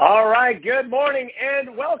All right, good morning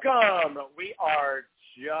and welcome. We are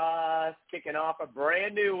just kicking off a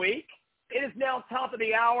brand new week. It is now top of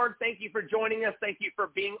the hour. Thank you for joining us. Thank you for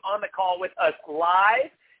being on the call with us live,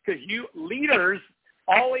 because you leaders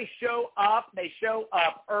always show up. They show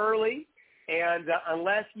up early, and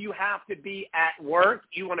unless you have to be at work,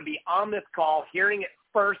 you want to be on this call, hearing it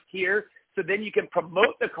first here, so then you can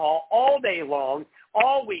promote the call all day long,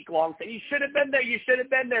 all week long. Say, you should have been there. You should have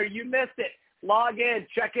been there. You missed it. Log in,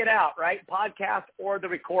 check it out, right? Podcast or the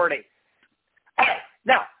recording. All right,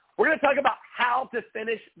 now we're going to talk about how to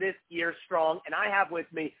finish this year strong, and I have with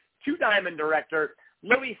me two-diamond director,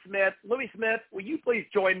 Louis Smith. Louis Smith, will you please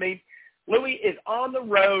join me? Louis is on the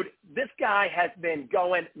road. This guy has been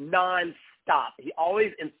going nonstop. He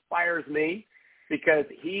always inspires me because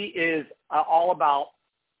he is all about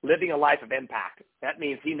living a life of impact. That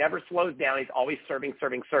means he never slows down. He's always serving.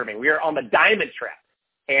 We are on the diamond trip.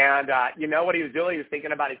 And you know what he was doing? He was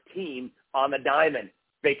thinking about his team on the diamond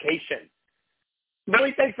vacation.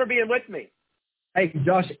 Louis, thanks for being with me. Hey,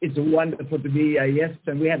 Josh, it's wonderful to be here. Yes,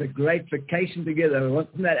 and we had a great vacation together.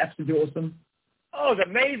 Wasn't that absolutely awesome? Oh, it was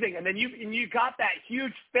amazing. And then you got that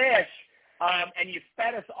huge fish, and you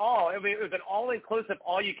fed us all. It was an all-inclusive,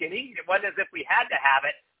 all-you-can-eat. It wasn't as if we had to have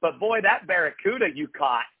it. But, boy, that barracuda you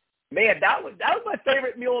caught, man, that was my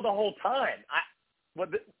favorite meal of the whole time.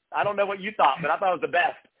 I don't know what you thought, but I thought it was the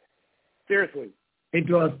best. Seriously. It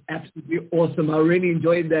was absolutely awesome. I really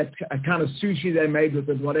enjoyed that kind of sushi they made with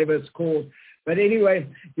it, whatever it's called. But anyway,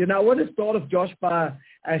 I want to start off, Josh, by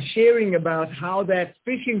sharing about how that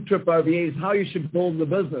fishing trip over here is how you should build the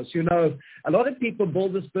business. A lot of people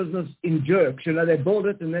build this business in jerks. They build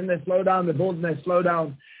it and then they slow down, they build and they slow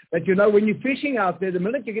down. But, when you're fishing out there, the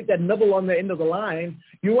minute you get that nibble on the end of the line,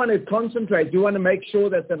 you want to concentrate. You want to make sure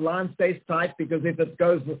that the line stays tight, because if it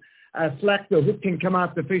goes slack, the hook can come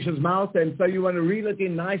out the fish's mouth. And so you want to reel it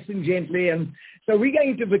in nice and gently. And so we're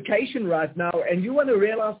going to vacation right now, and you want to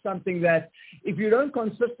realize something, that if you don't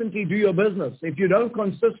consistently do your business, if you don't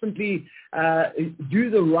consistently do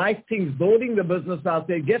the right things, building the business out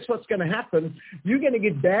there, guess what's going to happen? You're going to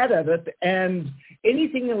get bad at it. And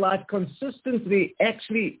anything in life, consistently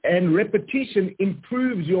actually and repetition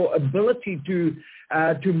improves your ability to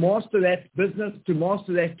master that business, to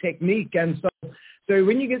master that technique. And so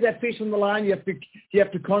when you get that fish on the line, you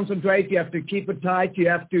have to concentrate, you have to keep it tight, you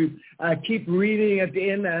have to keep reading it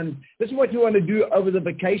in, and this is what you want to do over the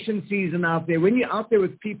vacation season out there. When you're out there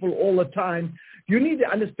with people all the time, you need to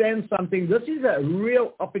understand something. This is a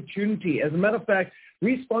real opportunity. As a matter of fact,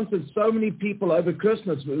 we sponsored so many people over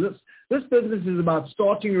Christmas. This business is about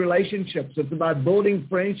starting relationships. It's about building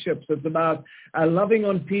friendships. It's about loving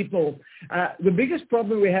on people. The biggest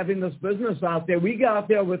problem we have in this business out there, we go out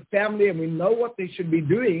there with family and we know what they should be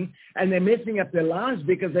doing, and they're messing up their lives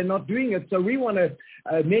because they're not doing it. So we want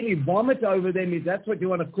to nearly vomit over them, if that's what you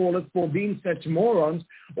want to call it, for being such morons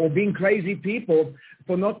or being crazy people,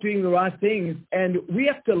 for not doing the right things. And we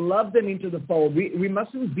have to love them into the fold. We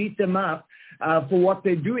mustn't beat them up for what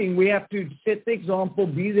they're doing. We have to set the example,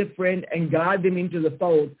 be their friend, and guide them into the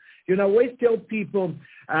fold. I always tell people,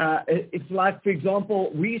 it's like, for example,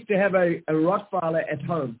 we used to have a Rottweiler at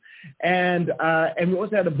home, and we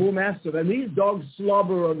also had a Bull Mastiff, and these dogs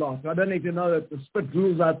slobber a lot. I don't know if you know that the spit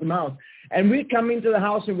drools out the mouth. And we come into the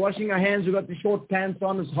house and washing our hands. We've got the short pants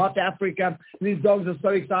on. It's hot Africa. These dogs are so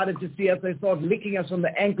excited to see us. They start licking us from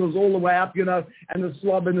the ankles all the way up, and the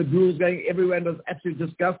slob and the drool's going everywhere, and it's absolutely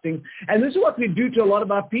disgusting. And this is what we do to a lot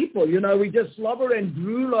of our people. We just slobber and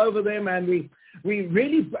drool over them, and we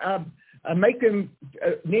really make them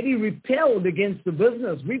nearly repelled against the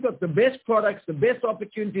business. We've got the best products, the best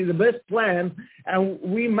opportunity, the best plan, and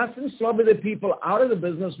we mustn't slobber the people out of the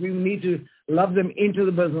business. We need to love them into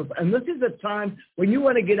the business. And this is a time when you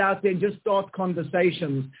want to get out there and just start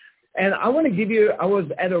conversations. And I want to give you, I was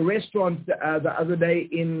at a restaurant the other day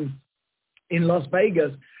in Las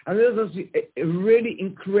Vegas, and there was this really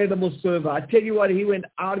incredible server. I tell you what, he went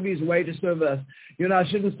out of his way to serve us. I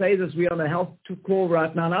shouldn't say this. We're on a health call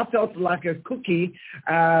right now, and I felt like a cookie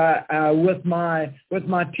with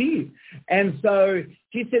my tea. And so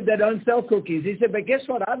he said they don't sell cookies. He said, but guess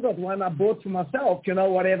what? I've got one I bought for myself,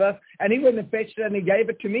 whatever. And he went and fetched it and he gave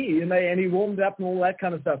it to me, and he warmed it up and all that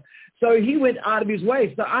kind of stuff. So he went out of his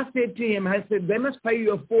way. So I said to him, they must pay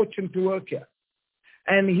you a fortune to work here.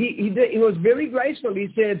 And he was very graceful. He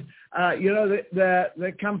said,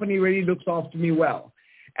 the company really looks after me well.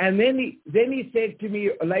 And then he said to me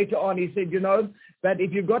later on, he said, that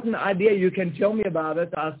if you've got an idea, you can tell me about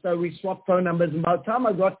it. So we swapped phone numbers. And by the time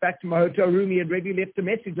I got back to my hotel room, he had already left a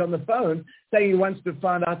message on the phone saying he wants to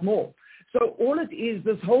find out more. So all it is,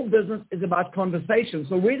 this whole business is about conversation.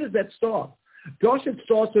 So where does that start? Josh, it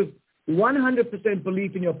starts with 100%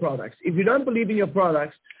 belief in your products. If you don't believe in your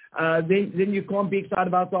products, then you can't be excited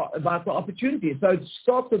about the opportunity. So it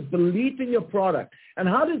starts with belief in your product. And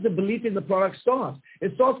how does the belief in the product start?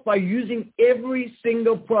 It starts by using every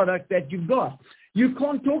single product that you've got. You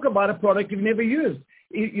can't talk about a product you've never used.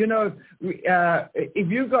 You know,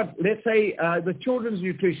 if you've got, let's say, the children's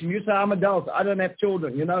nutrition, you say, I'm adult, I don't have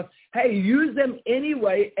children, you know. Hey, use them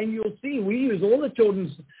anyway, and you'll see we use all the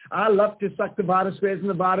children's. I love to suck the Vita Squares and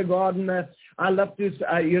the Vita Garden. I love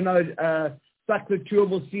to, suck the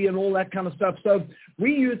chewable C and all that kind of stuff. So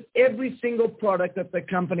we use every single product that the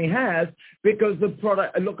company has because the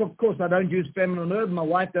product, look, of course, I don't use feminine herb. My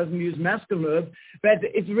wife doesn't use masculine herb. But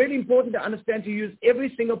it's really important to understand to use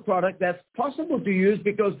every single product that's possible to use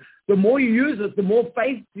because the more you use it, the more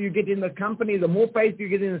faith you get in the company, the more faith you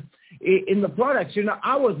get in the products. You know,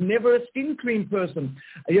 I was never a skin cream person.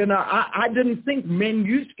 You know, I didn't think men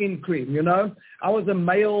use skin cream, you know. I was a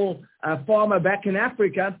male farmer back in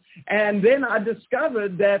Africa. And then I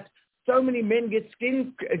discovered that so many men get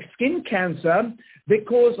skin cancer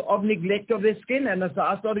because of neglect of their skin. And so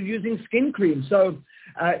I started using skin cream. So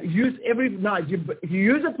use every night. If you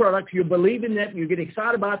use a product, you believe in that, you get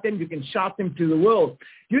excited about them, you can shout them to the world.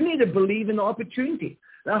 You need to believe in the opportunity.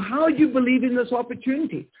 Now, how do you believe in this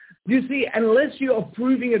opportunity? You see, unless you are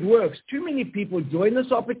proving it works, too many people join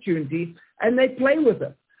this opportunity and they play with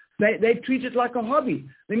it. They treat it like a hobby.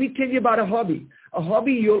 Let me tell you about a hobby. A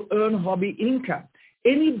hobby, you'll earn hobby income.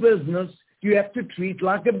 Any business, you have to treat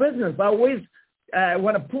like a business. I always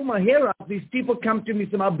want to pull my hair out. These people come to me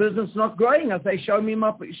and say, my business is not growing. I say, show me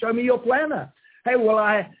your planner. Hey, well,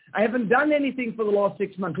 I haven't done anything for the last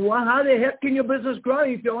 6 months. Well, how the heck can your business grow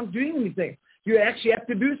if you aren't doing anything? You actually have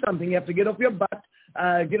to do something. You have to get off your butt,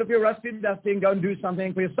 get off your rusty dusty and go and do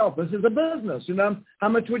something for yourself. This is a business, you know. How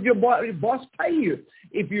much would your boss pay you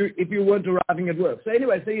if you weren't arriving at work? So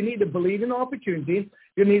anyway, so you need to believe in the opportunity.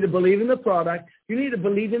 You need to believe in the product. You need to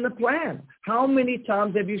believe in the plan. How many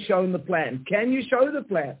times have you shown the plan? Can you show the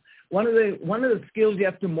plan? One of the skills you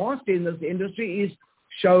have to master in this industry is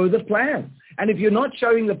show the plan. And if you're not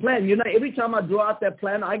showing the plan, you know, every time I draw out that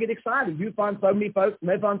plan, I get excited. You find so many folks, and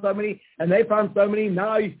they find so many, and they find so many.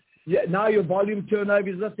 Now your volume turnover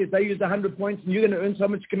is this. If they use 100 points, and you're going to earn so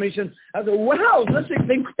much commission. I go, wow, this is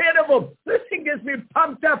incredible. This thing gets me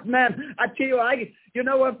pumped up, man. I tell you, you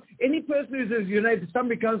know what? Any person who says, you know, if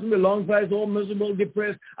somebody comes from a long place, all miserable,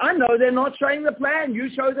 depressed, I know they're not showing the plan. You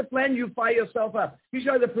show the plan, you fire yourself up. You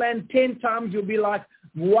show the plan 10 times, you'll be like,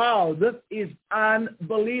 wow, this is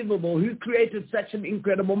unbelievable. Who created such an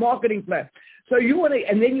incredible marketing plan? So you want to,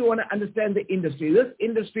 and then you want to understand the industry. This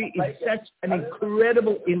industry is such an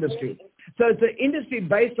incredible industry. So it's an industry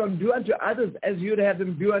based on do unto others as you'd have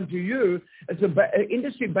them do unto you. It's an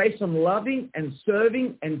industry based on loving and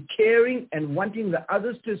serving and caring and wanting the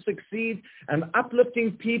others to succeed and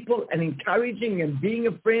uplifting people and encouraging and being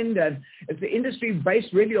a friend. And it's an industry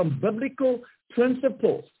based really on biblical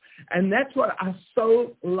principles. And that's what I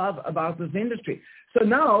so love about this industry. So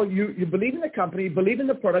now you believe in the company, you believe in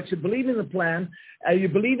the products, you believe in the plan, you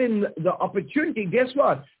believe in the opportunity. Guess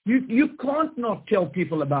what? You can't not tell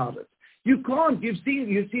people about it. You can't. You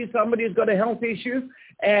see somebody who's got a health issue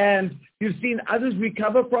and you've seen others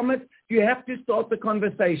recover from it. You have to start the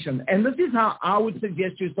conversation. And this is how I would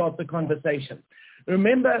suggest you start the conversation.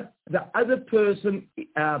 Remember, the other person,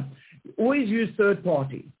 always use third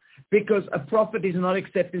party. Because a prophet is not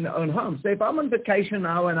accepted in their own home. So if I'm on vacation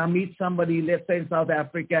now and I meet somebody, let's say in South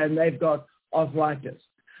Africa, and they've got arthritis,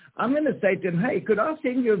 I'm going to say to them, hey, could I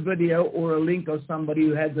send you a video or a link of somebody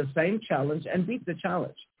who had the same challenge and beat the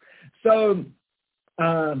challenge? So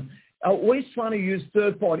I always try to use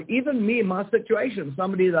third party. Even me in my situation,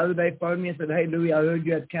 somebody the other day phoned me and said, hey, Louis, I heard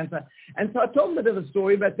you had cancer. And so I told them a bit of a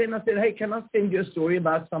story, but then I said, hey, can I send you a story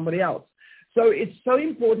about somebody else? So it's so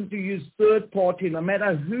important to use third party, no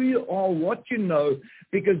matter who you are, what you know,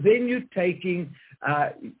 because then you're taking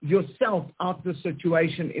yourself out of the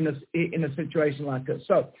situation in a situation like this.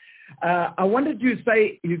 So I wanted to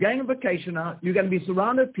say you're going on vacation now. You're going to be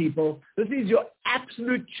surrounded with people. This is your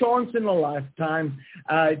absolute chance in a lifetime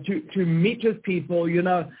to meet with people. You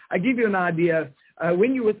know, I give you an idea.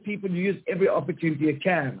 When you're with people, you use every opportunity you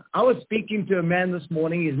can. I was speaking to a man this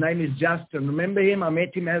morning. His name is Justin. Remember him? I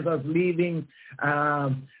met him as I was leaving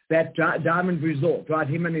that Diamond Resort, right?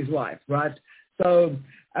 Him and his wife, right? So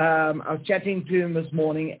I was chatting to him this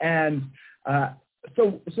morning, and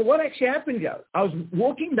so what actually happened here? I was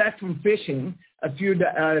walking back from fishing a day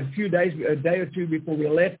or two before we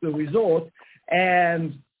left the resort,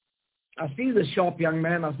 and I see the sharp young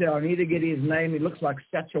man. I said, I need to get his name. He looks like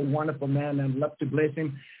such a wonderful man, and I'd love to bless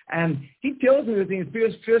him. And he tells me within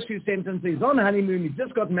his first few sentences, he's on honeymoon, he's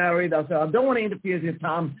just got married. I said, I don't want to interfere with your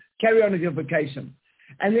time. Carry on with your vacation.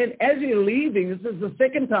 And then as we're leaving, this is the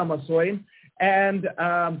second time I saw him, and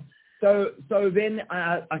so then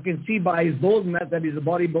I can see by his build that he's a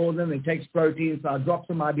bodybuilder and he takes protein, so I dropped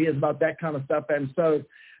some ideas about that kind of stuff. And so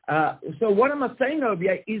what am I saying over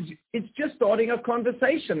here is it's just starting a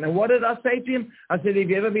conversation. And what did I say to him? I said, have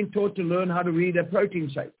you ever been taught to learn how to read a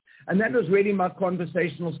protein shake? And that was really my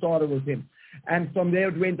conversational starter with him. And from there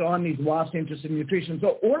it went on, his wife's interest in nutrition.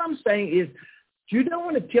 So all I'm saying is, you don't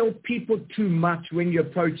want to tell people too much when you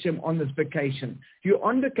approach them on this vacation. You're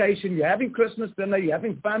on vacation, you're having Christmas dinner, you're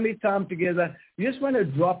having family time together. You just want to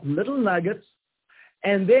drop little nuggets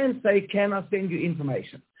and then say, can I send you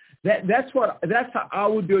information? That's how I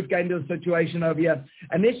would do it going into a situation over here,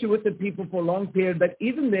 unless you're with the people for a long period. But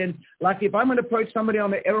even then, like if I'm going to approach somebody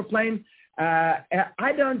on the airplane,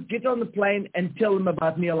 I don't get on the plane and tell them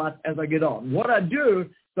about Neil as I get on. What I do,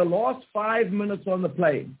 the last 5 minutes on the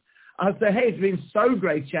plane, I say, hey, it's been so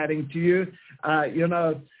great chatting to you.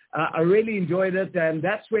 I really enjoyed it. And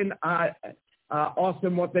that's when I ask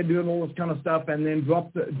them what they do and all this kind of stuff, and then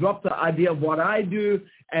drop the idea of what I do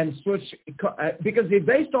and switch. Because if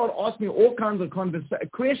they start asking all kinds of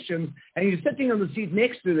questions and you're sitting on the seat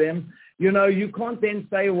next to them, you can't then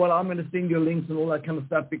say, well, I'm going to send you links and all that kind of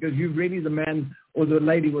stuff, because you're really the man or the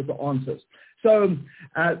lady with the answers. So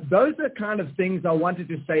those are kind of things I wanted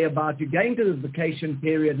to say about you. Going to the vacation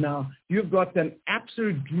period now, you've got an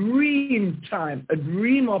absolute dream time, a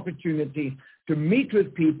dream opportunity to meet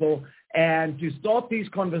with people and to start these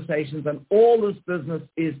conversations, and all this business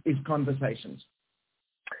is conversations.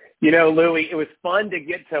 Louis, it was fun to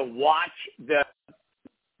get to watch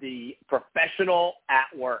the professional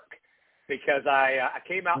at work, because I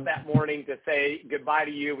came out that morning to say goodbye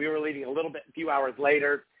to you. We were leaving a few hours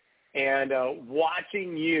later. And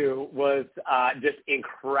watching you was just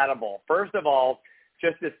incredible. First of all,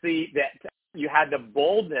 just to see that you had the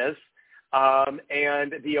boldness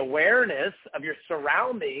and the awareness of your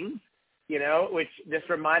surroundings, which just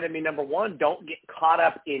reminded me, number one, don't get caught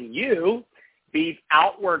up in you. Be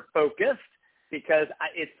outward focused, because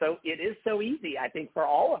it is so easy, I think, for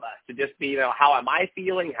all of us to just be, how am I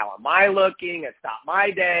feeling? How am I looking? It's not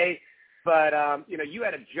my day. But, you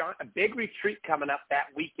had a big retreat coming up that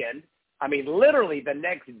weekend. I mean, literally the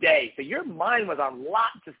next day. So your mind was on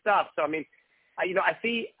lots of stuff. So, I mean,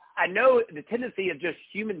 I know the tendency of just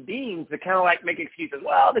human beings to kind of like make excuses.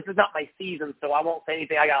 Well, this is not my season, so I won't say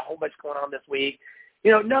anything. I got a whole bunch going on this week.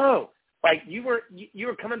 No. Like you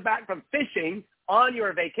were coming back from fishing on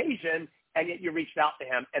your vacation, and yet you reached out to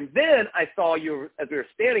him. And then I saw you as we were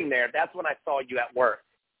standing there. That's when I saw you at work,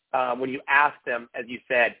 when you asked him, as you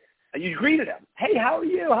said, you greeted him. Hey, how are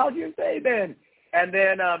you? How's your day been? And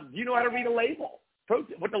then you know how to read a label,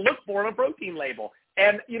 what to look for on a protein label.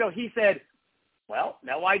 And, he said, well,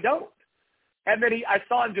 no, I don't. And then I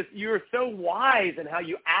saw him you were so wise in how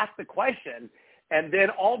you asked the question. And then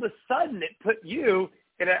all of a sudden it put you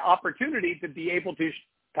in an opportunity to be able to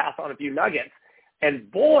pass on a few nuggets. And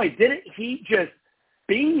boy, didn't he just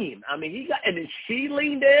beam. I mean, and then she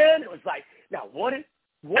leaned in. It was like, now what is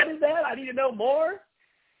that? I need to know more.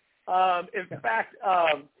 In fact,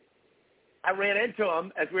 I ran into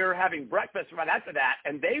them as we were having breakfast right after that,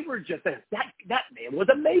 and they were just, that man was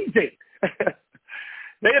amazing.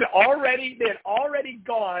 They had already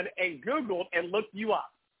gone and Googled and looked you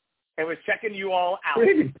up and was checking you all out.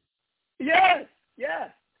 Really? Yes.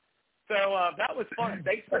 So that was fun.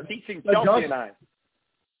 Thanks for teaching Chelsea and I.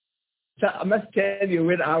 So I must tell you,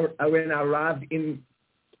 when I arrived in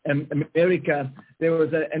America, there was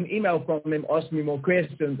an email from him asking me more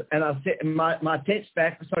questions, and I said my text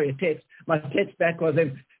back was,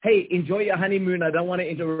 hey, enjoy your honeymoon. I don't want to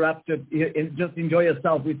interrupt it. Just enjoy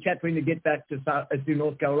yourself. We'll chat when you get back to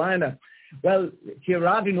North Carolina. Well, he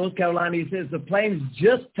arrived in North Carolina. He says, the plane's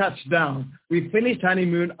just touched down. We finished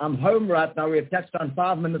honeymoon. I'm home right now. We have touched down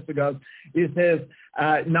 5 minutes ago. He says,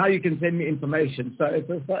 now you can send me information. So it's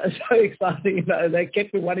so exciting. They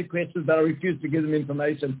kept me wanting questions, but I refused to give them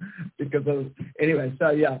information because of, anyway,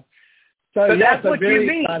 so yeah. So that's what you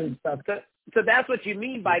mean. So that's what you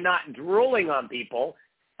mean by not drooling on people.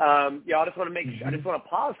 I just want to I just want to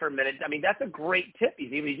pause for a minute. I mean, that's a great tip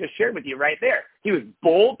he just shared with you right there. He was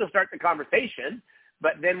bold to start the conversation,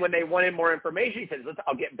 but then when they wanted more information, he said,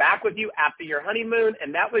 I'll get back with you after your honeymoon.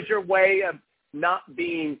 And that was your way of not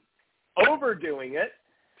being overdoing it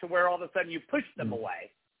to where all of a sudden you pushed them away.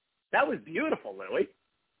 That was beautiful, Louis.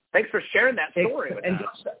 Thanks for sharing that story with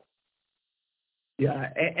us. Yeah,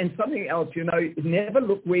 and something else, never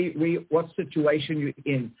look what situation you're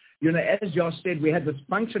in. As Josh said, we had this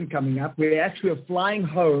function coming up. We actually were flying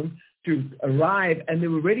home to arrive, and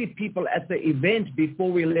there were already people at the event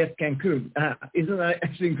before we left Cancun. Isn't that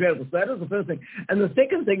actually incredible? So that was the first thing. And the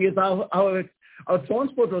second thing is our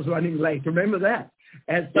transport was running late. Remember that?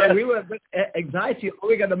 And so we were a bit anxiety. Are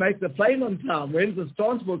we going to make the plane on time? When's the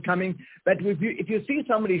transport coming? But if you see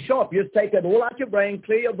somebody shop, just take that all out your brain,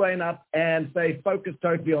 clear your brain up, and say focus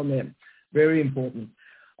totally on them. Very important.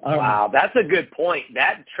 Wow, that's a good point.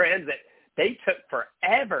 That transit, they took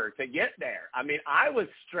forever to get there. I mean, I was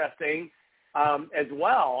stressing as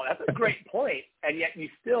well. That's a great point. And yet you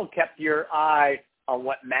still kept your eye on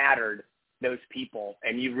what mattered, those people,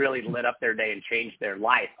 and you really lit up their day and changed their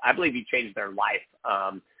life. I believe you changed their life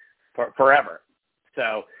forever.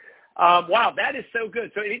 So, wow, that is so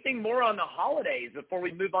good. So anything more on the holidays before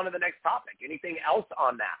we move on to the next topic? Anything else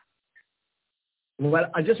on that? Well,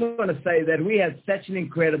 I just want to say that we had such an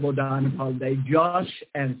incredible Diamond holiday. Josh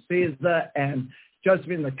and Cesar and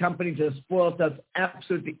Josephine, the company just spoiled us.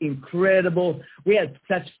 Absolutely incredible. We had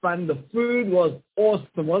such fun. The food was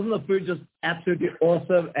awesome. Wasn't the food just absolutely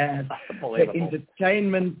awesome? And the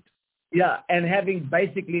entertainment, and having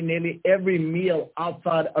basically nearly every meal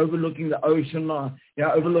outside overlooking the ocean,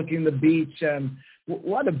 overlooking the beach.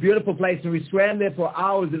 What a beautiful place. And we swam there for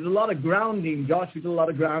hours. There's a lot of grounding. Josh, we did a lot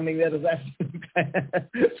of grounding there. It was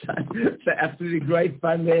absolutely, absolutely great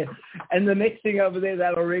fun there. And the next thing over there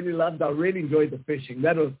that I really loved, I really enjoyed the fishing.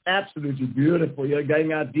 That was absolutely beautiful.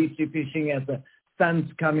 Going out deep sea fishing as the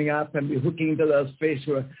sun's coming up and we're hooking into those fish.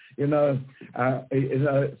 So it was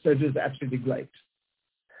absolutely great.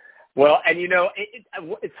 Well, and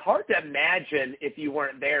it's hard to imagine if you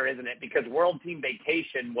weren't there, isn't it? Because World Team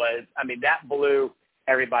Vacation was, that blew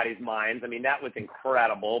everybody's minds. That was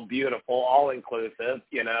incredible, beautiful, all inclusive,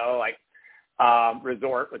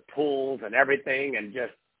 resort with pools and everything, and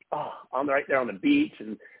just right there on the beach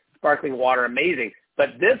and sparkling water, amazing.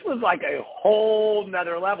 But this was like a whole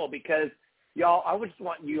nother level because y'all, I just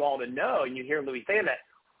want you all to know, and you hear Louis saying that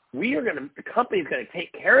the company's going to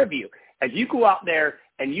take care of you as you go out there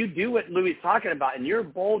and you do what Louis is talking about, and you're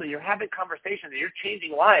bold and you're having conversations and you're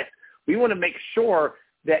changing lives. We want to make sure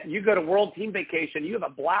that you go to World Team Vacation, you have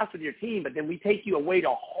a blast with your team, but then we take you away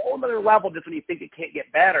to a whole other level just when you think it can't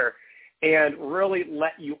get better and really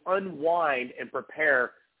let you unwind and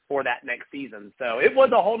prepare for that next season. So it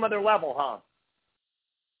was a whole other level, huh?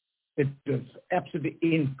 It was absolutely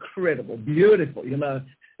incredible, beautiful.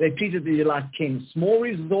 They treated you like kings. Small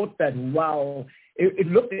resort, that wow. It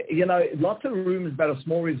looked, lots of rooms, but a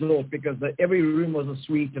small resort because every room was a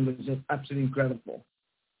suite and it was just absolutely incredible.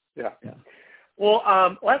 Yeah. Well,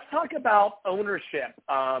 let's talk about ownership.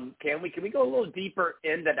 Can we go a little deeper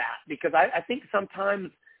into that? Because I think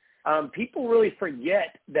sometimes people really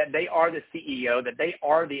forget that they are the CEO, that they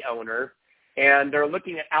are the owner, and they're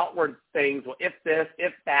looking at outward things. Well, if this,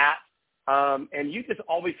 if that. And you just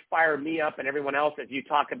always fire me up and everyone else as you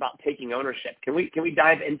talk about taking ownership. Can we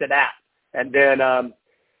dive into that? And then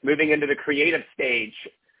moving into the creative stage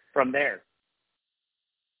from there.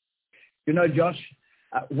 Josh,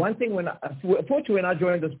 one thing fortunately when I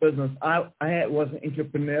joined this business, I was an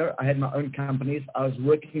entrepreneur. I had my own companies. I was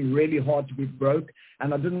working really hard to be broke,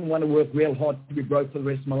 and I didn't want to work real hard to be broke for the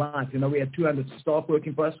rest of my life. We had 200 staff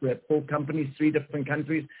working for us. We had 4 companies, 3 different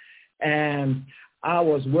countries, and I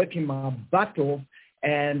was working my butt off,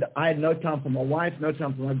 and I had no time for my wife, no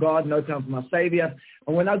time for my God, no time for my Savior.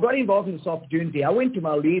 And when I got involved in this opportunity, I went to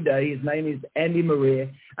my leader. His name is Andy Maria,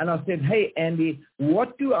 and I said, "Hey, Andy,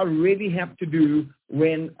 what do I really have to do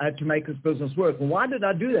to make this business work?" And why did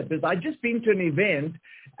I do that? Because I just been to an event.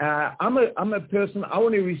 I'm a person. I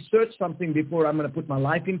want to research something before I'm going to put my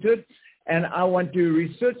life into it, and I want to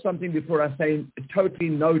research something before I say totally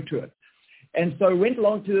no to it. And so I went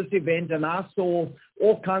along to this event, and I saw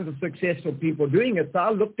all kinds of successful people doing it. So I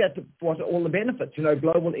looked at what all the benefits,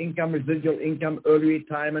 global income, residual income, early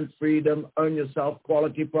retirement, freedom, own yourself,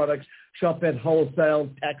 quality products, shop at wholesale,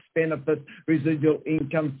 tax benefits, residual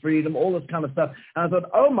income, freedom, all this kind of stuff. And I thought,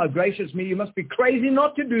 oh, my gracious me, you must be crazy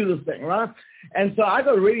not to do this thing, right? And so I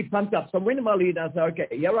got really pumped up. So I went to my leader and I said,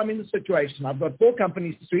 okay, I'm in the situation. I've got 4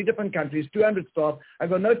 companies, 3 different countries, 200 staff. I've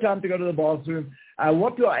got no time to go to the bathroom.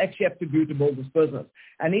 What do I actually have to do to build this business?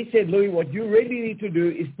 And he said, Louis, what you really need to do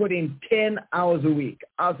is put in 10 hours a week.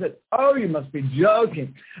 I said, oh, you must be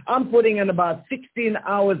joking. I'm putting in about 16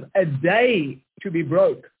 hours a day to be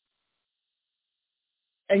broke.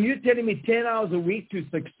 And you're telling me 10 hours a week to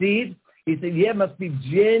succeed? He said, yeah, must be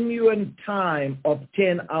genuine time of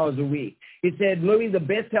 10 hours a week. He said, Louis, the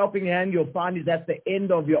best helping hand you'll find is at the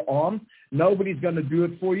end of your arm. Nobody's going to do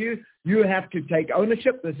it for you. You have to take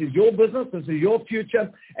ownership. This is your business. This is your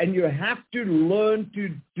future. And you have to learn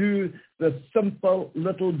to do the simple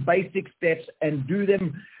little basic steps and do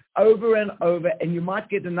them over and over. And you might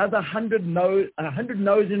get another 100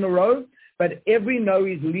 no's in a row, but every no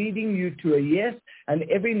is leading you to a yes, and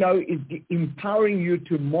every no is empowering you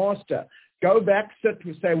to master. Go back, sit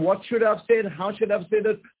and say, what should I have said? How should I have said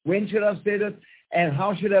it? When should I have said it? And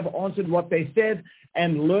how should I have answered what they said?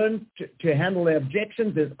 And learn to handle their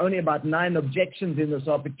objections. There's only about 9 objections in this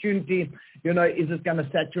opportunity. You know, is it going to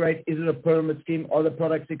saturate? Is it a pyramid scheme? Are the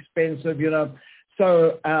products expensive? You know,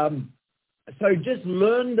 so just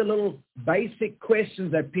learn the little basic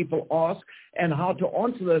questions that people ask and how to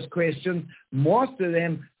answer those questions. Master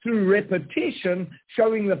them through repetition,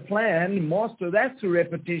 showing the plan. Master that through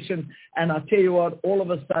repetition. And I tell you what, all of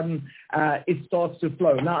a sudden, it starts to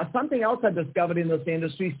flow. Now, something else I discovered in this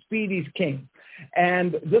industry, speed is king.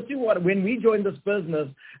 And this is what, when we joined this business,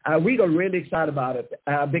 we got really excited about it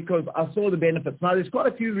because I saw the benefits. Now, there's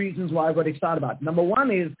quite a few reasons why I got excited about it. Number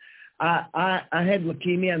one is, I had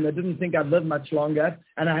leukemia, and they didn't think I'd live much longer,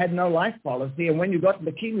 and I had no life policy. And when you got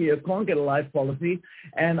leukemia, you can't get a life policy.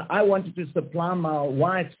 And I wanted to supply my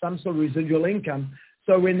wife some sort of residual income.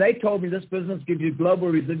 So when they told me this business gives you global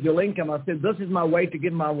residual income, I said, this is my way to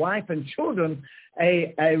give my wife and children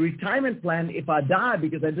a retirement plan if I die,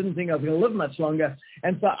 because I didn't think I was going to live much longer.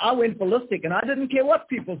 And so I went ballistic, and I didn't care what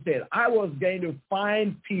people said. I was going to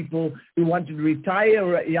find people who wanted to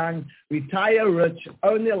retire young, retire rich,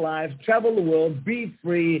 own their lives, travel the world, be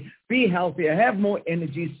free, be healthier, have more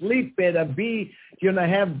energy, sleep better,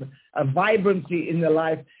 have a vibrancy in their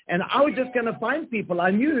life. And I was just going to find people.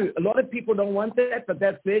 I knew a lot of people don't want that, but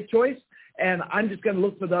that's their choice. And I'm just going to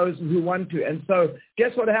look for those who want to. And so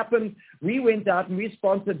guess what happened? We went out and we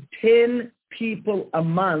sponsored 10 people a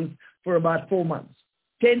month for about 4 months.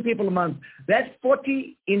 10 people a month. That's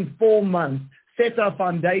 40 in 4 months. Set our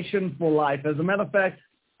foundation for life. As a matter of fact,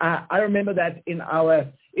 I remember that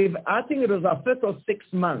I think it was our 5th or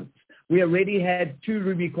 6th month, we already had 2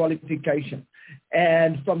 Ruby qualifications.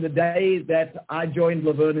 And from the day that I joined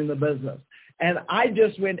Laverne in the business. And I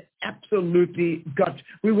just went absolutely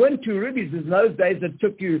we weren't 2 rubies. In those days, it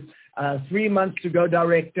took you 3 months to go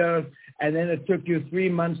director, and then it took you 3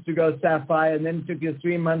 months to go sapphire, and then it took you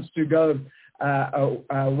 3 months to go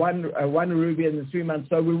one ruby in the 3 months.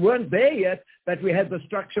 So we weren't there yet, but we had the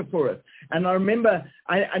structure for it. And I remember,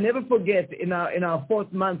 I never forget, in our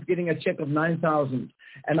 4th month, getting a check of $9,000.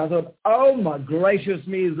 And I thought, oh my gracious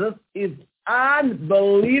me, this is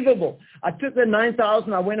unbelievable. I took the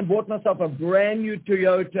 $9,000. I went and bought myself a brand new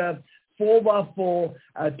Toyota 4x4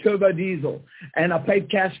 turbo diesel, and I paid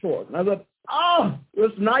cash for it. And I thought,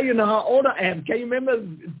 now you know how old I am. Can you remember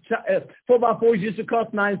 4x4s used to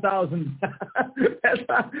cost $9,000?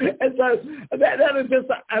 and so that was just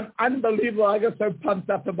unbelievable. I got so pumped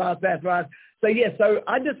up about that, right? So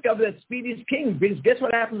I discovered that speed is king, because guess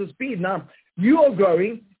what happens with speed? Now, you are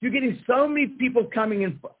growing. You're getting so many people coming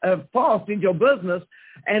in fast into your business.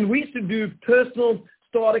 And we used to do personal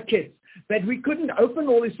starter kits. But we couldn't open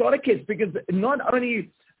all these starter kits because not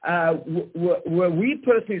only were we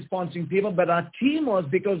personally sponsoring people, but our team was,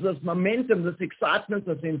 because this momentum, this excitement,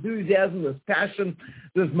 this enthusiasm, this passion,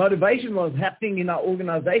 this motivation was happening in our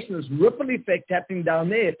organization, this ripple effect happening down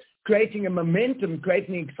there, creating a momentum,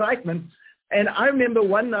 creating excitement. And I remember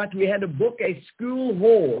one night we had to book a school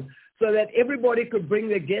hall so that everybody could bring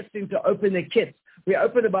their guests in to open their kits. We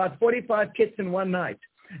opened about 45 kits in one night,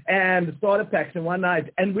 and starter packs in one night.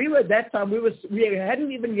 And at that time, we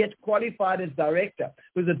hadn't even yet qualified as director,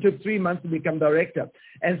 because it took 3 months to become director.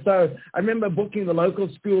 And so I remember booking the local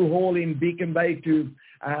school hall in Beacon Bay to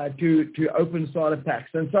open starter packs.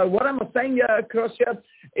 And so what I'm saying here, across here,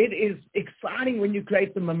 it is exciting when you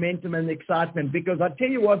create the momentum and the excitement, because I tell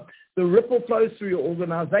you what, the ripple flows through your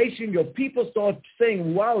organization. Your people start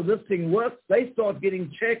saying, wow, this thing works. They start getting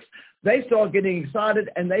checks. They start getting excited,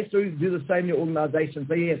 and they start to do the same in your organization.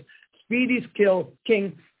 So yes, speed is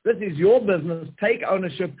king. This is your business. Take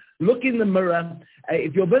ownership. Look in the mirror.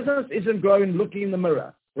 If your business isn't growing, look in the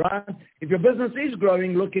mirror, right? If your business is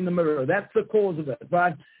growing, look in the mirror. That's the cause of it,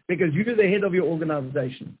 right? Because you're the head of your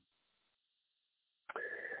organization.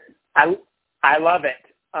 I love it.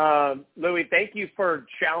 Louis, thank you for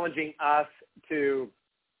challenging us to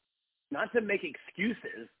not to make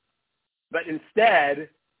excuses, but instead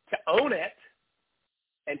to own it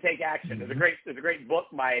and take action. There's a great book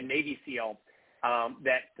by a Navy SEAL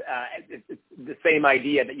it's the same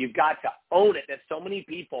idea, that you've got to own it. That so many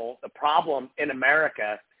people, the problem in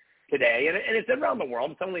America today, and it's around the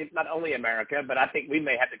world. It's not only America, but I think we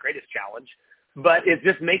may have the greatest challenge, but it's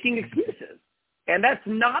just making excuses. And that's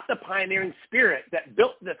not the pioneering spirit that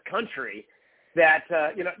built this country, that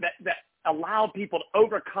allowed people to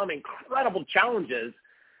overcome incredible challenges.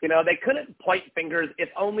 They couldn't point fingers, if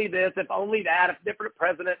only this, if only that, if different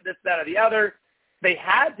president, this, that, or the other. They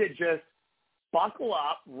had to just buckle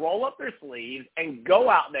up, roll up their sleeves, and go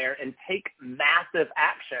out there and take massive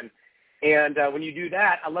action. And when you do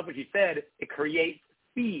that, I love what you said, it creates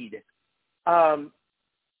speed.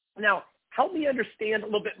 Now, help me understand a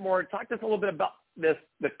little bit more. Talk to us a little bit about the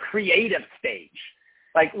creative stage.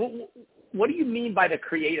 Like, what do you mean by the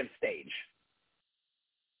creative stage?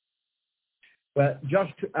 Well, Josh,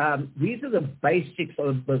 these are the basics of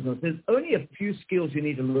the business. There's only a few skills you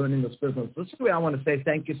need to learn in this business. This is where I want to say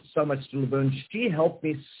thank you so much to Laverne. She helped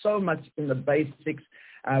me so much in the basics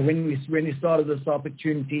when we started this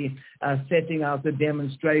opportunity, setting out the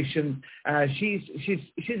demonstration. She's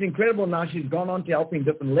incredible now. She's gone on to helping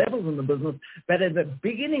different levels in the business. But at the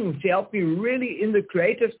beginning, she helped me really in the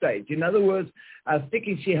creative stage. In other words,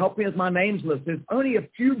 she helped me with my names list. There's only a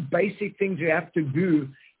few basic things you have to do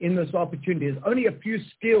in this opportunity. There's only a few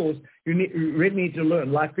skills you really need to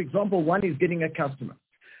learn. Like, for example, one is getting a customer.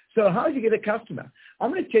 So how do you get a customer?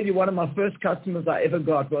 I'm going to tell you one of my first customers I ever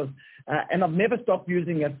got was, and I've never stopped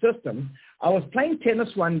using a system. I was playing tennis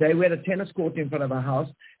one day. We had a tennis court in front of our house,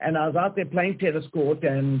 and I was out there playing tennis court,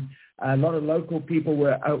 and a lot of local people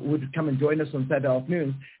would come and join us on Saturday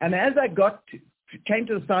afternoons. And as I came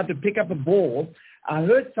to the side to pick up a ball, I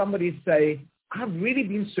heard somebody say, I've really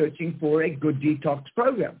been searching for a good detox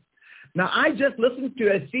program. Now, I just listened to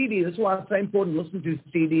a CD. This is why it's so important to listen to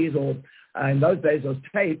CDs, or in those days, those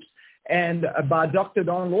tapes, and by Dr.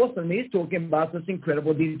 Don Lawson. He's talking about this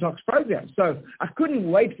incredible detox program. So I couldn't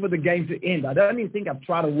wait for the game to end. I don't even think I've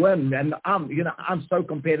tried to win, and I'm so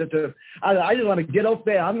competitive. I just want to get off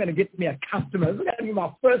there. I'm going to get me a customer. This is going to be my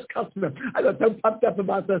first customer. I got so pumped up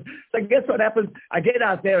about this. So guess what happens? I get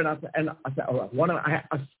out there, and I say, all right,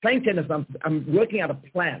 I was playing tennis. I'm working out a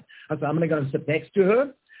plan. I said, I'm going to go and sit next to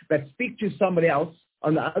her, but speak to somebody else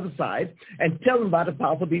on the other side and tell them about a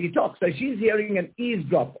powerful detox. So she's hearing an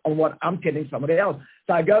eavesdrop on what I'm telling somebody else.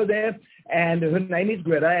 So I go there, and her name is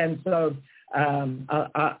Greta, and so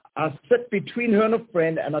I sit between her and a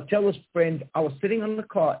friend, and I tell this friend, I was sitting on the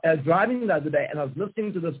car, driving the other day, and I was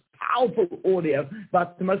listening to this powerful audio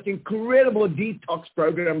about the most incredible detox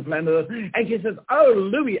program planet. And she says, oh,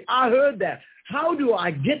 Louis, I heard that. How do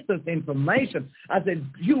I get this information? I said,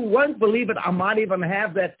 you won't believe it. I might even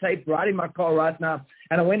have that tape right in my car right now.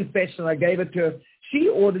 And I went and fetched it, and I gave it to her. She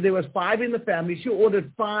ordered, there was 5 in the family. She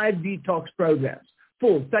ordered 5 detox programs,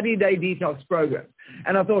 full 30-day detox programs.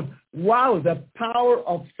 And I thought, wow, the power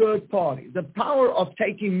of third parties, the power of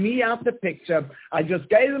taking me out the picture. I just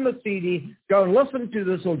gave them a CD, go and listen to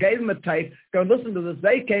this, or gave them a tape, go and listen to this.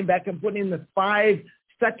 They came back and put in the 5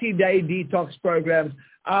 30-day detox programs.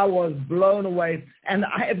 I was blown away, and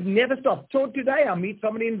I have never stopped. So today I meet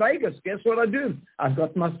somebody in Vegas. Guess what I do? I've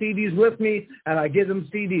got my CDs with me, and I give them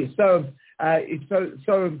CDs. So that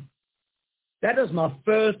is my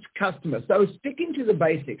first customer. So sticking to the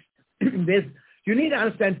basics, you need to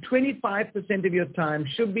understand 25% of your time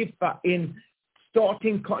should be in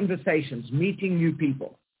starting conversations, meeting new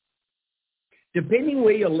people. Depending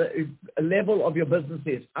where your level of your business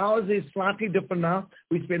is. Ours is slightly different now.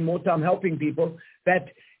 We spend more time helping people. But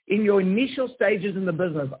in your initial stages in the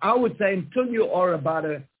business, I would say until you are about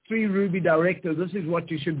a 3 Ruby director, this is what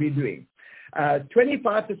you should be doing.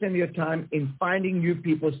 25% of your time in finding new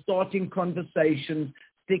people, starting conversations,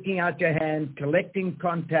 sticking out your hand, collecting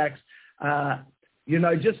contacts,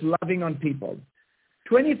 just loving on people.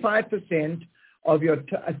 25% of your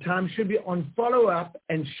time should be on follow-up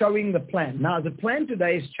and showing the plan. Now, the plan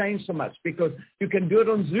today has changed so much because you can do it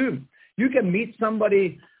on Zoom. You can meet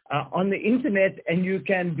somebody on the internet, and you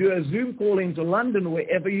can do a Zoom call into London or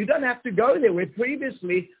wherever. You don't have to go there, where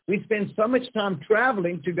previously we spent so much time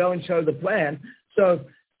traveling to go and show the plan. So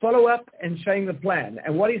follow up and showing the plan.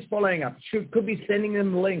 And what is following up? Could be sending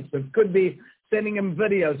them links. It could be sending them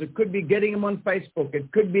videos. It could be getting them on Facebook.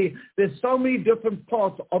 It could be, there's so many different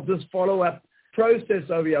parts of this follow-up process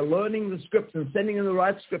over here, learning the scripts and sending in the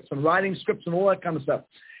right scripts and writing scripts and all that kind of stuff.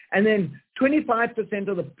 And then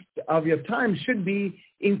 25% of your time should be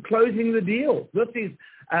in closing the deal. This is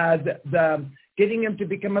the getting him to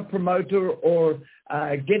become a promoter, or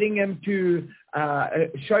getting him to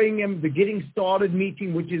showing him the getting started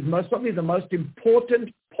meeting, which is probably the most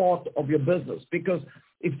important part of your business. Because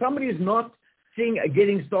if somebody is not seeing a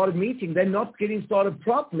getting started meeting, they're not getting started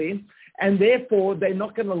properly, and therefore they're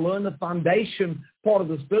not going to learn the foundation part of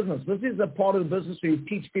this business. This is the part of the business where you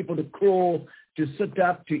teach people to crawl, to sit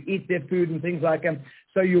up, to eat their food and things like that.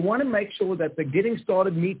 So you want to make sure that the getting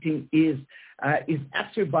started meeting is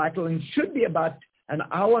absolutely vital and should be about an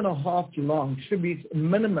hour and a half long, should be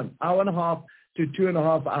minimum hour and a half to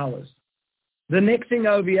 2.5 hours. The next thing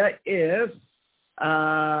over here is,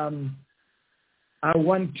 I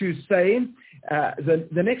want to say,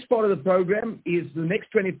 the next part of the program is the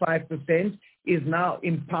next 25% is now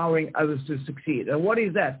empowering others to succeed. And what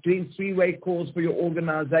is that? Doing 3-way calls for your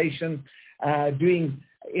organization, doing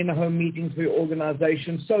in-home meetings for your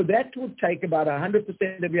organization. So that will take about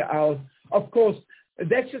 100% of your hours. Of course,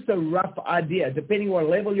 that's just a rough idea. Depending on what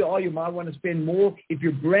level you are, you might want to spend more. If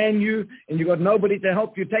you're brand new and you've got nobody to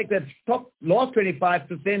help you, take that top last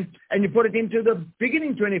 25% and you put it into the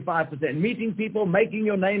beginning 25%, meeting people, making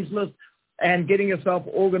your names list, and getting yourself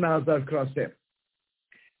organized across there.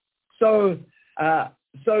 So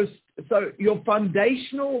your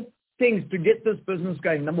foundational things to get this business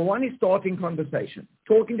going. Number one is starting conversation,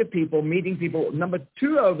 talking to people, meeting people. Number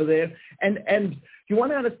two over there, and you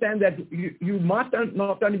want to understand that you might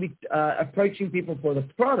not only be approaching people for the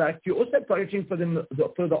product, you're also approaching for them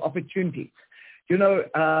for the opportunity. You know,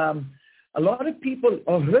 a lot of people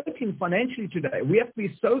are hurting financially today. We have to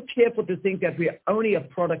be so careful to think that we're only a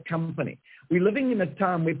product company. We're living in a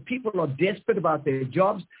time where people are desperate about their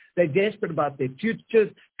jobs. They're desperate about their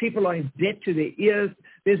futures. People are in debt to their ears.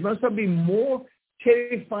 There's most probably more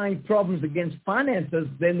terrifying problems against finances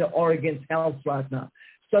than there are against health right now.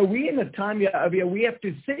 So we're in a time here, we have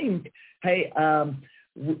to think, hey,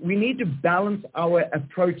 we need to balance our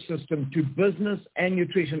approach system to business and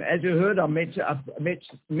nutrition. As you heard, I met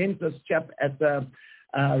this chap at the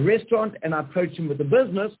restaurant, and I approached him with the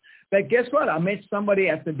business. But guess what? I met somebody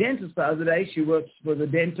at the dentist the other day. She works for the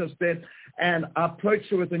dentist there, and I approached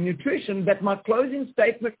her with the nutrition. But my closing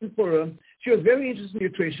statement for her, she was very interested in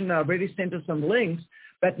nutrition. I've already sent her some links.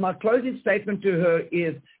 But my closing statement to her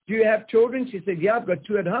is, do you have children? She said, yeah, I've got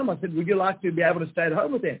 2 at home. I said, would you like to be able to stay at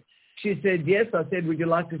home with them? She said, yes. I said, would you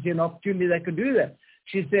like to see an opportunity that could do that?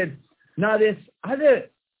 She said, now there's other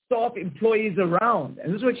staff employees around.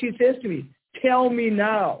 And this is what she says to me. Tell me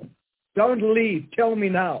now. Don't leave. Tell me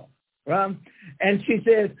now. Right? And she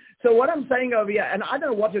says, so what I'm saying over here, and I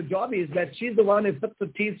don't know what her job is, but she's the one who puts the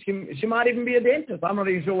teeth. She might even be a dentist. I'm not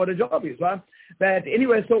even sure what her job is, right? But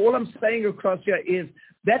anyway, so all I'm saying across here is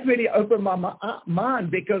that really opened my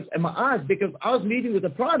mind and my eyes, because I was meeting with a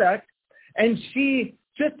product, and she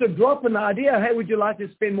just to drop an idea, hey, would you like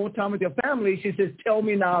to spend more time with your family? She says, tell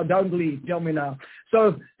me now, don't leave, tell me now.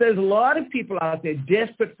 So there's a lot of people out there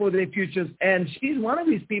desperate for their futures, and she's one of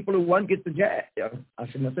these people who won't get the jab. Yeah, I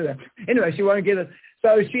shouldn't have said that. Anyway, she won't get it.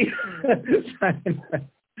 So she,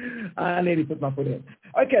 I nearly put my foot in.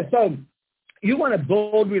 Okay, so you want to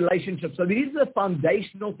build relationships. So these are the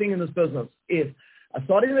foundational thing in this business is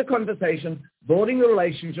starting the conversation, building the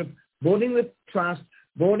relationship, building the trust,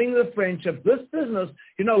 building the friendship. This business,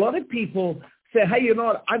 you know, a lot of people say, hey, you know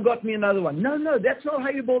what, I've got me another one. No, that's not how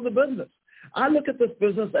you build a business. I look at this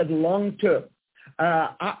business as long term.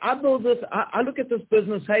 I look at this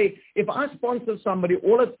business, hey, if I sponsor somebody,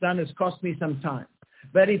 all it's done is cost me some time.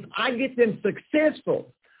 But if I get them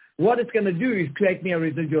successful, what it's going to do is create me a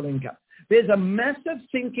residual income. There's a massive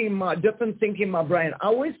different thinking in my brain. I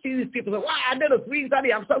always see these people say, wow, I did a 3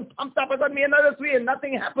 study. I'm so pumped up. I got me another 3 and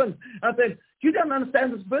nothing happened. I said, you don't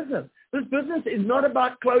understand this business. This business is not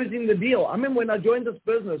about closing the deal. I remember when I joined this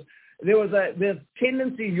business, there was a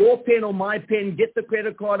tendency, your pen or my pen, get the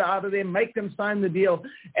credit card out of them, make them sign the deal.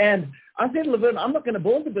 And I said, Laverne, I'm not going to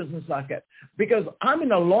build the business like that because I'm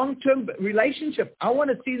in a long-term relationship. I want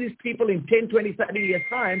to see these people in 10, 20, 30 years'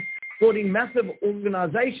 time building massive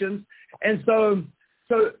organizations. And so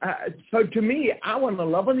to me, I want to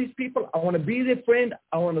love on these people. I want to be their friend.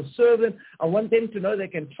 I want to serve them. I want them to know they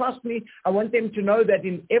can trust me. I want them to know that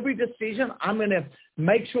in every decision, I'm going to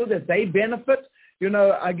make sure that they benefit. You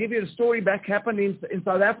know, I give you a story back happened in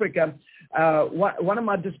South Africa. One of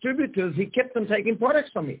my distributors, he kept on taking products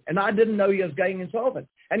from me, and I didn't know he was going insolvent.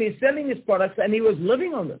 And he's selling his products, and he was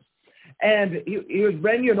living on this. And he was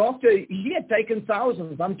brand new, and after he had taken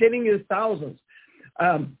thousands, I'm telling you thousands,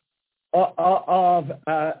 of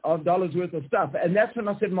dollars worth of stuff. And that's when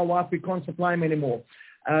I said to my wife, we can't supply him anymore.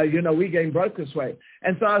 You know, we're getting broke this way.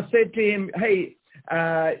 And so I said to him, hey,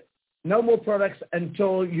 no more products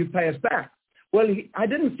until you pay us back. Well, I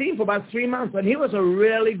didn't see him for about 3 months, and he was a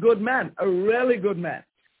really good man,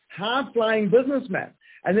 high-flying businessman.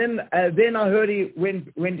 And then I heard he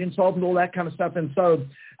went insolvent, all that kind of stuff. And so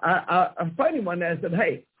I phoned him one day and said,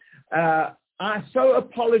 hey, I so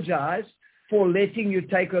apologize for letting you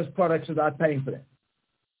take those products without paying for them.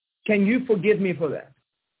 Can you forgive me for that?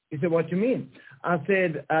 He said, what do you mean? I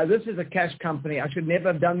said, this is a cash company. I should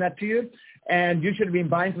never have done that to you. And you should have been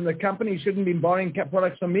buying from the company. You shouldn't have been borrowing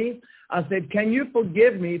products from me. I said, can you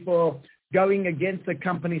forgive me for going against the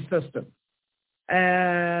company system?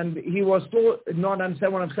 And he was still not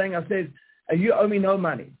understand what I'm saying. I said, you owe me no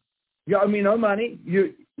money. You owe me no money.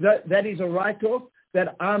 That is a write-off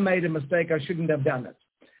that I made a mistake. I shouldn't have done it.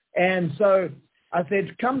 And so I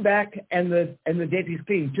said, come back and the debt is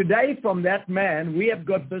clean. Today, from that man, we have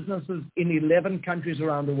got businesses in 11 countries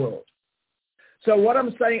around the world. So what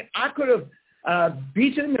I'm saying, I could have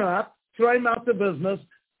beaten him up, thrown him out the business,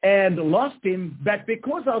 and lost him, but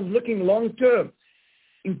because I was looking long-term,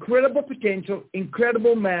 incredible potential,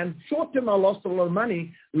 incredible man. Short-term, I lost a lot of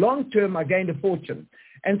money. Long-term, I gained a fortune.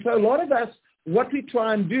 And so a lot of us, what we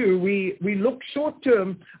try and do, we look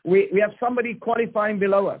short-term. We have somebody qualifying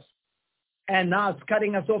below us. And now it's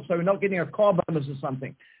cutting us off, so we're not getting a car bonus or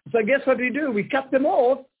something. So guess what we do? We cut them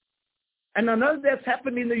off. And I know that's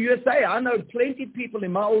happened in the USA. I know plenty of people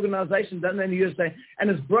in my organization done that in the USA, and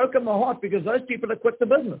it's broken my heart because those people have quit the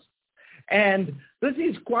business. And this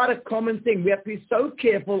is quite a common thing. We have to be so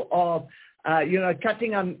careful of,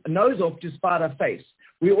 cutting our nose off to spite our face.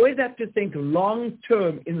 We always have to think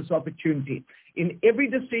long-term in this opportunity. In every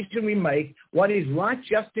decision we make, what is right,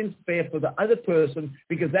 just, and fair for the other person,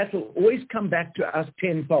 because that will always come back to us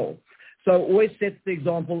tenfold. So always set the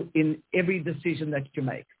example in every decision that you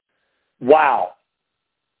make. Wow.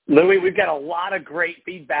 Louis, we've got a lot of great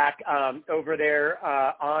feedback over there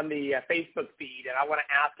on the Facebook feed, and I want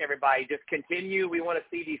to ask everybody, just continue. We want to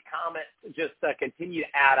see these comments just continue to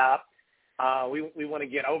add up. We want to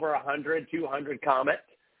get over 100, 200 comments.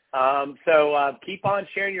 So keep on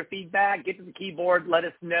sharing your feedback. Get to the keyboard. Let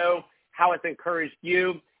us know how it's encouraged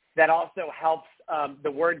you. That also helps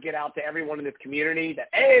the word get out to everyone in this community that,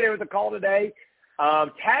 hey, there was a call today.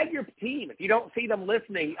 Tag your team. If you don't see them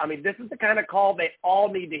listening, I mean, this is the kind of call they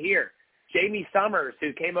all need to hear. Jamie Summers,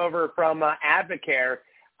 who came over from Advocare,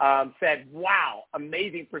 said, wow,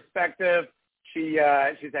 amazing perspective. She's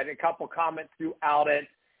had a couple comments throughout it.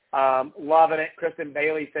 Loving it. Kristen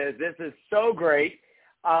Bailey says, this is so great.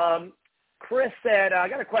 Chris said, I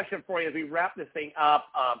got a question for you as we wrap this thing up.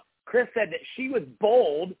 Chris said that she was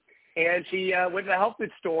bold, and she went to the health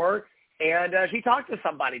food store, and she talked to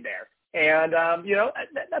somebody there. And,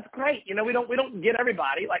 that's great. We don't get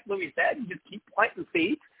everybody, like Louis said. You just keep planting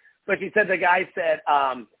seeds. But she said the guy said,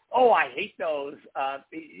 oh, I hate those.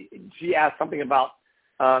 She asked something about,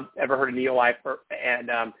 ever heard of Neolife? And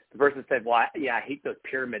the person said, well, I hate those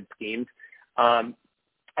pyramid schemes.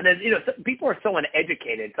 And then, people are so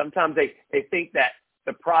uneducated. Sometimes they think that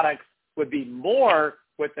the products would be more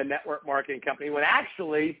with the network marketing company when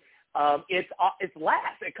actually it's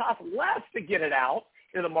less. It costs less to get it out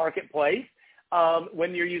in the marketplace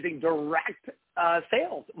when you're using direct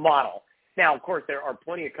sales model. Now, of course, there are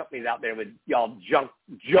plenty of companies out there with junk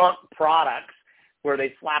products where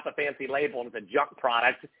they slap a fancy label and it's a junk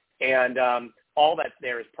product, and all that's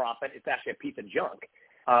there is profit. It's actually a piece of junk.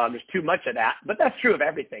 There's too much of that, but that's true of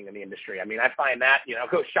everything in the industry. I mean, I find that,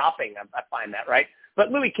 go shopping, I find that, right?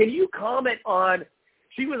 But Louis, can you comment on,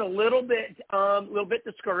 she was a little bit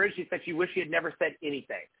discouraged. She said she wished she had never said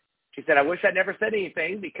anything. She said, I wish I'd never said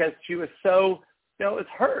anything because she was so, was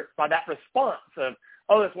hurt by that response of,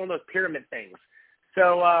 oh, that's one of those pyramid things.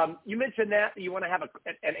 So you mentioned that you want to have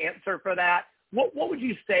an answer for that. What would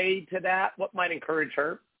you say to that? What might encourage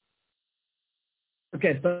her?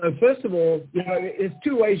 Okay, so first of all, there's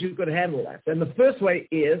two ways you could handle that. And the first way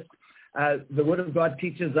is the Word of God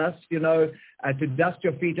teaches us, to dust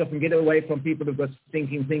your feet off and get away from people who've got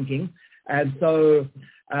stinking thinking. And so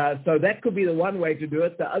that could be the one way to do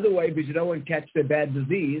it. The other way, because you don't want to catch the bad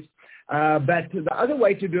disease. But the other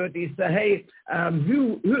way to do it is say, hey,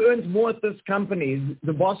 who earns more at this company,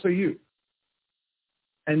 the boss or you?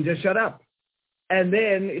 And just shut up. And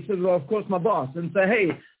then it says, well, of course, my boss. And say,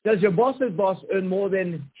 hey, does your boss's boss earn more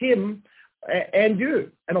than him and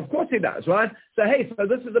you? And of course he does, right? So, hey, so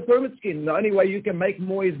this is a pyramid scheme. The only way you can make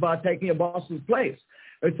more is by taking your boss's place.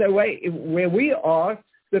 It's a way where we are,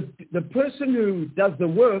 the person who does the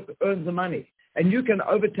work earns the money. And you can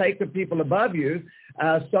overtake the people above you.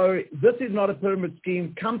 So this is not a pyramid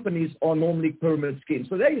scheme. Companies are normally pyramid schemes.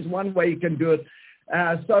 So that is one way you can do it.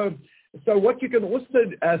 So what you can also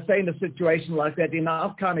say in a situation like that, in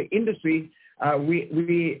our kind of industry,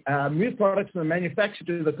 we move products from the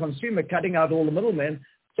manufacturer to the consumer, cutting out all the middlemen,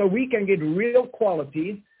 so we can get real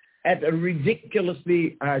quality at a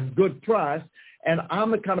ridiculously good price. And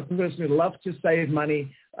I'm the kind of person who loves to save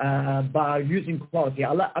money. by using quality.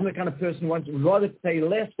 I'm the kind of person who would rather pay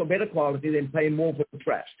less for better quality than pay more for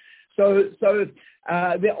trash. So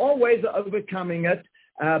there are ways of overcoming it,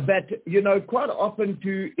 but, quite often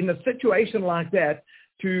in a situation like that,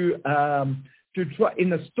 to try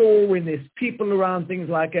in a store when there's people around, things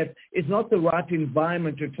like that, it's not the right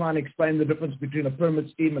environment to try and explain the difference between a pyramid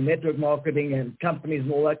scheme and network marketing and companies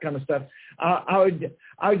and all that kind of stuff. I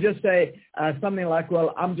would just say something like,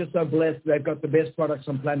 well, I'm just so blessed they've got the best products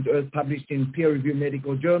on planet Earth published in peer-reviewed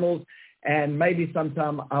medical journals, and maybe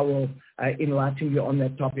sometime I will enlighten you on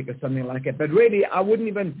that topic or something like that. But really, I wouldn't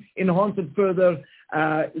even enhance it further.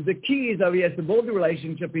 The key is, he has to build a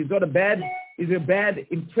relationship. He's got a bad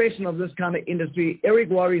impression of this kind of industry. Eric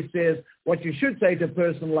Worre says what you should say to a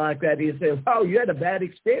person like that is, say, "Wow, you had a bad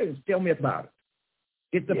experience. Tell me about it."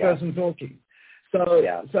 Get the person talking. So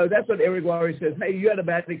that's what Eric Worre says. Hey, you had a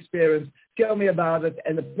bad experience. Tell me about it.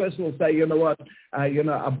 And the person will say, you know what, I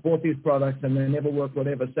bought these products and they never work,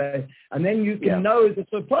 whatever. Say, and then you can know it's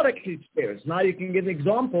a product experience. Now you can give an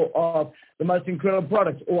example of the most incredible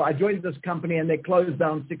products. Or I joined this company and they closed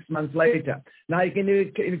down 6 months later. Now you can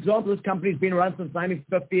do an example. This company's been around since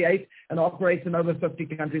 1958 and operates in over 50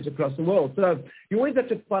 countries across the world. So you always have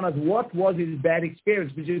to find out what was his bad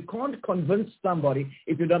experience, because you can't convince somebody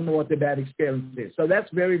if you don't know what the bad experience is. So that's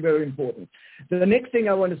very, very important. So the next thing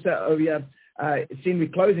I want to say over here, seeing we're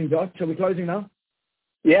closing, Josh. Are we closing now?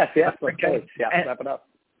 Yes. Let's okay. Yeah, wrap it up.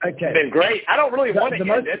 Okay. It's been great. I don't really want to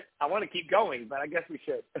end it. I want to keep going, but I guess we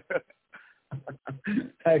should.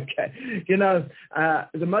 Okay.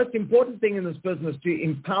 The most important thing in this business to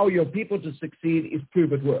empower your people to succeed is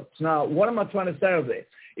prove it works. Now, what am I trying to say over there?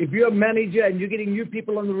 If you're a manager and you're getting new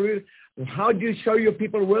people on the roof, how do you show your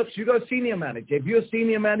people it works? You go senior manager. If you're a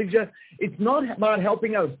senior manager, it's not about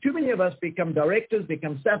helping others. Too many of us become directors,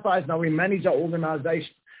 become sapphires. Now we manage our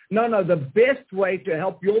organization. No, the best way to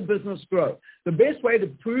help your business grow, the best way to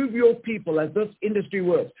prove your people as this industry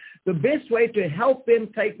works, the best way to help them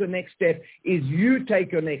take the next step is you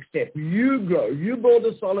take your next step. You grow. You build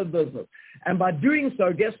a solid business. And by doing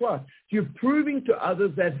so, guess what? You're proving to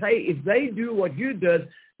others that, hey, if they do what you did,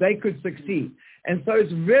 they could succeed. And so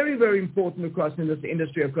it's very, very important across in this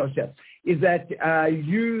industry across here is that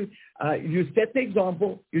you set the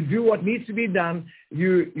example, you do what needs to be done,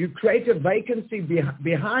 you create a vacancy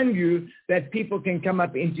behind you that people can come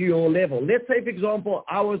up into your level. Let's say, for example,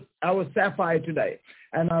 I was sapphire today,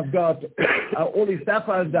 and I've got all these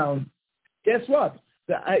sapphires down. Guess what?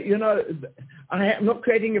 I'm not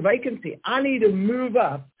creating a vacancy. I need to move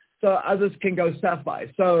up so others can go sapphire.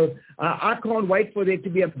 So I can't wait for there to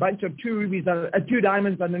be a bunch of two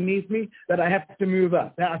diamonds underneath me that I have to move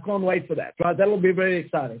up. I can't wait for that. Right? That'll be very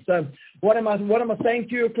exciting. So what am I saying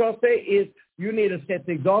to you across there is you need to set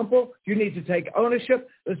the example. You need to take ownership.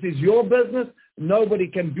 This is your business. Nobody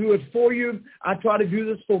can do it for you. I try to do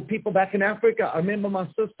this for people back in Africa. I remember my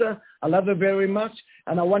sister. I love her very much,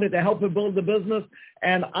 and I wanted to help her build the business.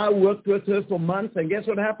 And I worked with her for months, and guess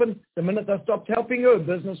what happened? The minute I stopped helping her,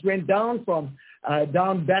 business went down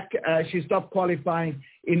back. She stopped qualifying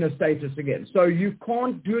in the status again. So you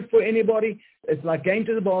can't do it for anybody. It's like going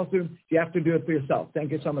to the bathroom. You have to do it for yourself.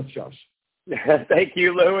 Thank you so much, Josh. Thank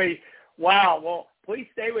you, Louis. Wow. Well, please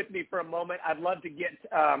stay with me for a moment. I'd love to get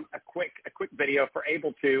a quick video for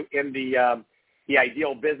Able to in the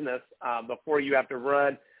ideal business before you have to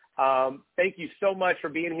run. Thank you so much for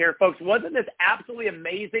being here, folks. Wasn't this absolutely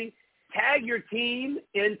amazing? Tag your team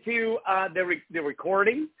into the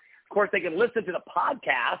recording. Of course, they can listen to the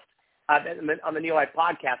podcast on the Neil Life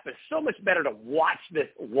podcast, but it's so much better to watch this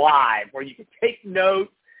live where you can take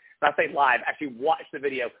notes. Not say live, actually watch the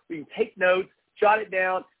video. We can take notes, jot it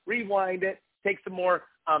down, rewind it, take some more.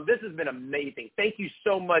 This has been amazing. Thank you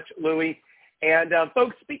so much, Louis. And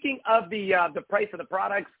folks, speaking of the price of the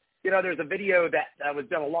products, there's a video that was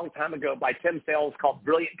done a long time ago by Tim Sales called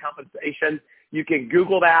Brilliant Compensation. You can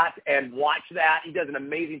Google that and watch that. He does an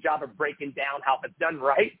amazing job of breaking down how it's done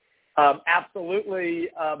right. Absolutely,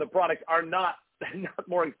 the products are not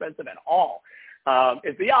more expensive at all.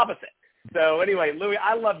 It's the opposite. So anyway, Louis,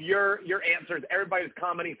 I love your answers. Everybody was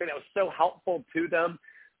commenting saying that was so helpful to them.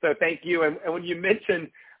 So thank you. And when you mentioned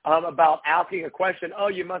about asking a question,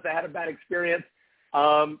 you must have had a bad experience,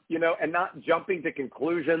 and not jumping to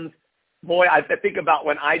conclusions. Boy, I think about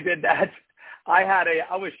when I did that. I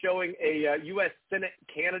was showing a U.S. Senate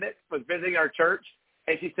candidate was visiting our church,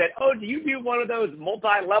 and she said, do you do one of those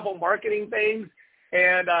multi-level marketing things?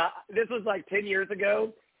 And this was like 10 years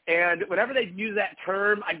ago. And whenever they use that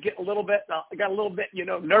term, I got a little bit,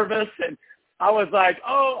 nervous. And I was like,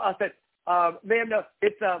 I said, man, no,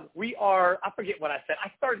 it's, I forget what I said.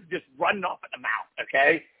 I started just running off at the mouth,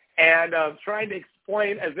 okay? And trying to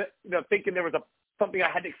explain as if, thinking there was something I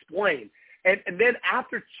had to explain. And then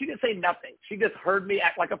after, she didn't say nothing. She just heard me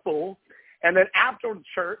act like a fool. And then after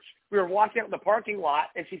church, we were walking out in the parking lot,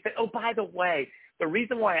 and she said, oh, by the way, the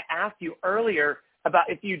reason why I asked you earlier about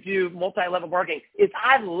if you do multi-level marketing is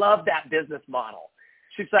I love that business model.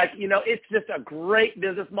 She's like, it's just a great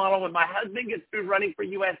business model. When my husband gets through running for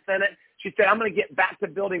U.S. Senate, she said, I'm going to get back to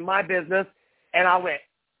building my business. And I went,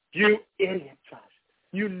 you idiot, Josh.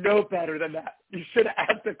 You know better than that. You should have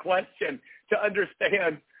asked a question to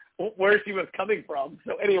understand where she was coming from.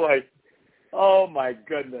 So anyway, oh, my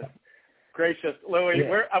goodness. Gracious. Louie,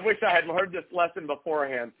 I wish I had heard this lesson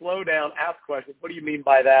beforehand. Slow down, ask questions. What do you mean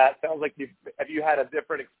by that? Sounds like have you had a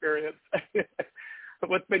different experience?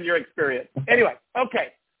 What's been your experience? Anyway,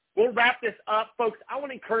 okay. We'll wrap this up. Folks, I want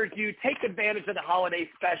to encourage you, take advantage of the holiday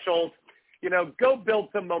specials. Go build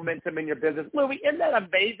some momentum in your business. Louie, isn't that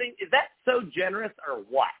amazing? Is that so generous or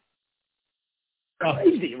what?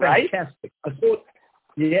 Crazy, right? Fantastic. I thought,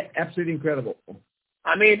 yeah, absolutely incredible.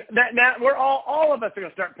 I mean, now we're all of us are going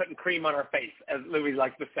to start putting cream on our face, as Louis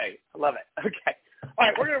likes to say. I love it. Okay. All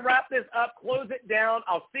right, we're going to wrap this up, close it down.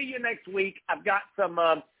 I'll see you next week. I've got some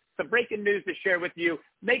breaking news to share with you.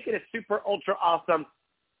 Make it a super, ultra awesome,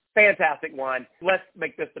 fantastic one. Let's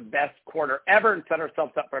make this the best quarter ever and set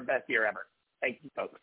ourselves up for a best year ever. Thank you, folks.